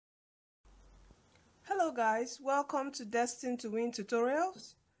Hello guys, welcome to Destined to Win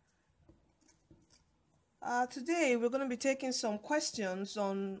tutorials. Today we're going to be taking some questions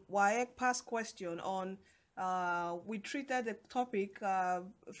on WAEC past question on we treated a topic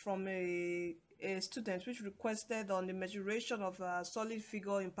from a student which requested on the measuration of a solid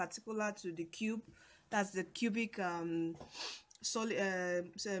figure, in particular to the cube. That's the cubic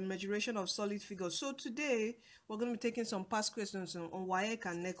measuration of solid figures. So today we're going to be taking some past questions on WAEC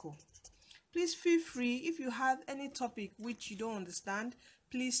and NECO. Please feel free, if you have any topic which you don't understand,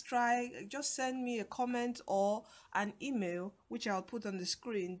 please just send me a comment or an email which I'll put on the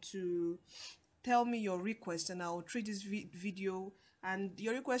screen to tell me your request, and I'll treat this video. And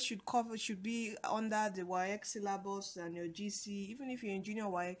your request should be under the WAEC syllabus and your GC. Even if you're in junior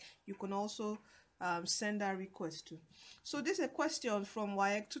WAEC, you can also send that request to. So this is a question from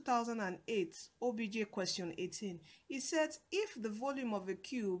WAEC 2008, OBJ question 18. It says if the volume of a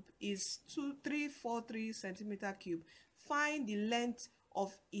cube is 2343 centimeter cube, find the length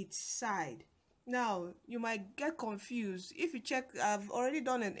of its side. Now you might get confused. If you check, I've already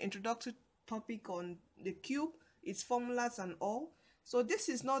done an introductory topic on the cube, its formulas and all. So this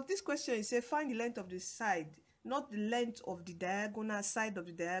question is say find the length of the side, not the length of the diagonal side of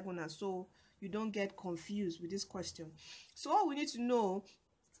the diagonal, so you don't get confused with this question. So all we need to know,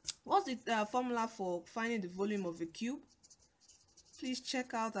 what's the formula for finding the volume of a cube? Please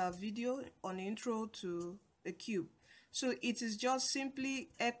check out our video on the intro to the cube. So it is just simply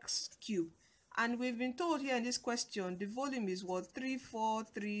x cubed, and we've been told here in this question the volume is what,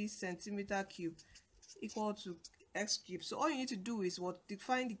 343 centimeter cube equal to x cubed. So all you need to do is what,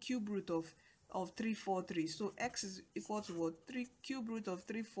 define the cube root of 343. So x is equal to what, cube root of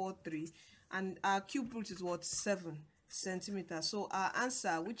 343, and our cube root is what, 7 centimeters. So our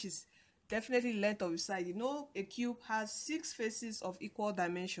answer, which is definitely length of the side, you know a cube has 6 faces of equal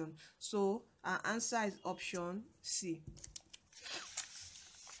dimension, so our answer is option C.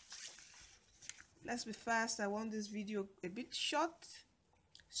 Let's be fast, I want this video a bit short.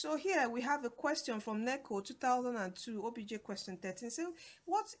 So here we have a question from NECO 2002, OBJ question 13. So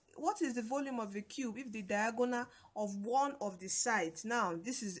what is the volume of a cube if the diagonal of one of the sides? Now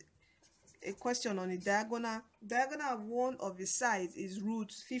this is a question on the diagonal of one of the sides is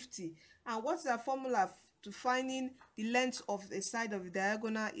root 50. And what's the formula to finding the length of the side of the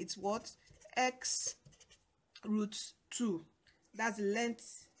diagonal? It's what, x root 2. That's the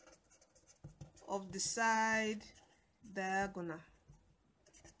length of the side diagonal.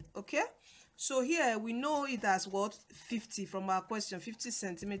 Okay, so here we know it as what, 50 from our question, 50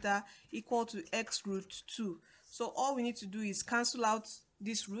 centimeter equal to x root 2. So all we need to do is cancel out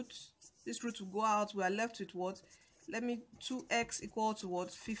this root. This root will go out. We are left with what, 2x equal to what,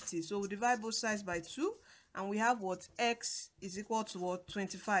 50. So we divide both sides by 2, and we have what, x is equal to what,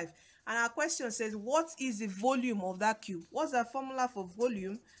 25. And our question says what is the volume of that cube? What's the formula for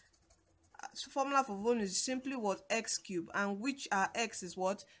volume? Formula for volume is simply what, x cube, and which our x is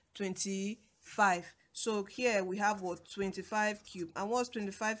what, 25. So here we have what, 25 cube, and what's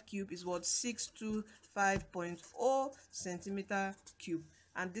 25 cube is what, 625.0 centimeter cube,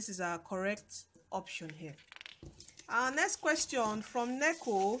 and this is our correct option here. Our next question from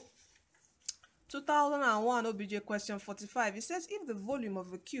NECO 2001, OBJ question 45. It says if the volume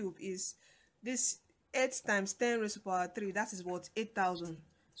of a cube is this 8 times 10 raised to the power 3, that is what, 8,000.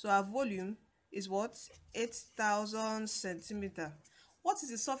 So our volume is what, 8,000 centimeter. What is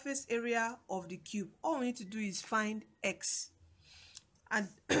the surface area of the cube? All we need to do is find x. And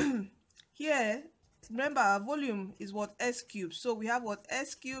here, remember our volume is what, s cubed. So we have what,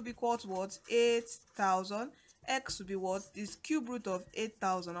 s cubed equal to what, 8,000. X will be what, is cube root of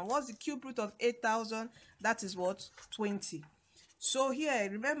 8,000. And what's the cube root of 8,000? That is what, 20. So here,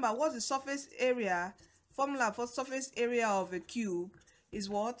 remember, what's the surface area? Formula for surface area of a cube is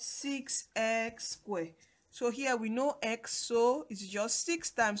what, 6x squared. So here we know x, so it's just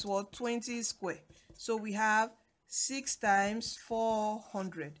 6 times what, 20 squared. So we have 6 times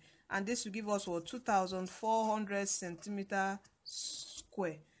 400, and this will give us what, 2,400 centimeter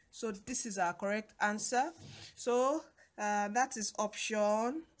square. So this is our correct answer. So that is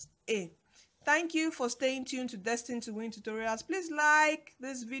option A. Thank you for staying tuned to Destined to Win tutorials. Please like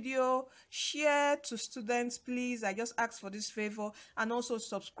this video, share to students, please. I just ask for this favor, and also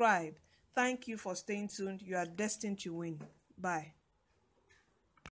subscribe. Thank you for staying tuned. You are destined to win. Bye.